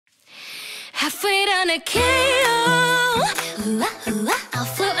Halfway down a KO. I'll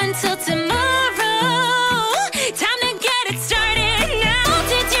float until tomorrow. Time to get it started now.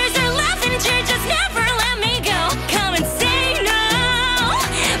 Multitudes are laughing, just never let me go. Come and say no.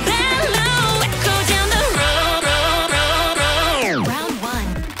 Bellow, go down the road. Round one.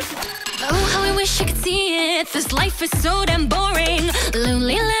 Oh, how I wish I could see it. This life is so damn boring.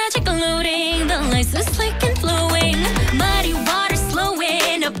 Lonely logic loading. The lights are slick and flowing. Muddy water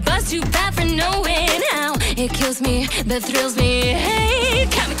slowing. A buzz too bad for knowing how it kills me, but thrills me. Hey,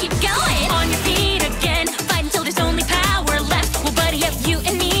 come and keep going. On your feet again. Fight until there's only power left. Well, buddy up, you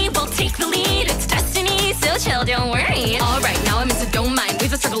and me will take the lead. It's destiny, so chill, don't worry. Alright, now I'm in, so don't mind.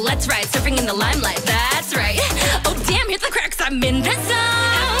 We've a struggle, let's ride. Surfing in the limelight, that's right. Oh damn, hit the cracks, I'm in the zone.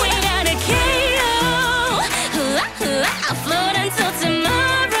 Halfway down a KO. I'll float until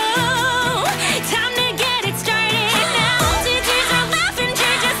tomorrow. Time to get it started now. Multitudes are laughing,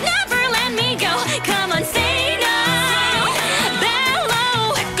 just never let me go. Come on, say no.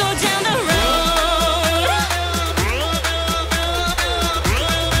 Bellow, go down the road.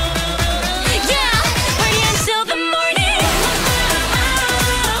 Yeah, party until the morning.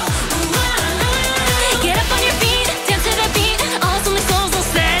 Get up on your feet, dance to the beat. All lonely souls will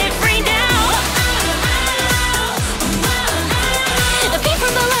set it free now. The beat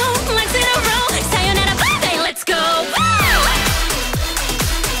from below, legs in a row. Sayonara, bye, let's go. Woo!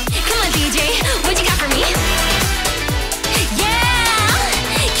 Come on, DJ, what you got for me?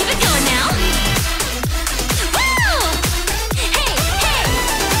 Yeah, keep it going now. Woo! Hey, hey.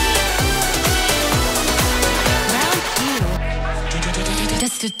 Round two.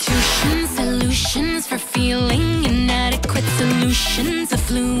 Destitution, solutions for feeling inadequate. Solutions of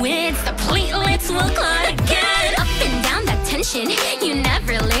fluids, the platelets will clot again. Up and down that tension, you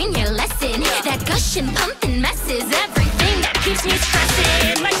never learn your lesson. That gushing, pumping messes everything that keeps me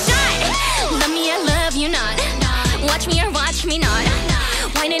stressing. My shot, love me or love you not. Watch me or watch me not.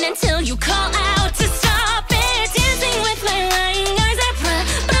 Whining until you call out to stop it. Dancing with my lying eyes at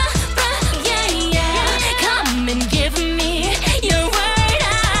yeah, yeah. Come and give me your word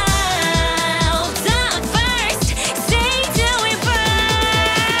out. Talk first, stay till we burn.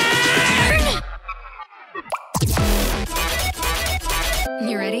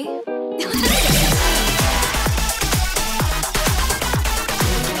 You ready?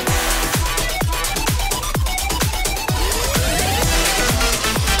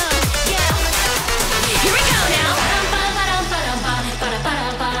 Here we go now.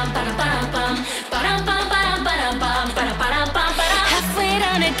 Halfway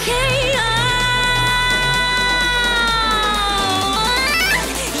down a KO.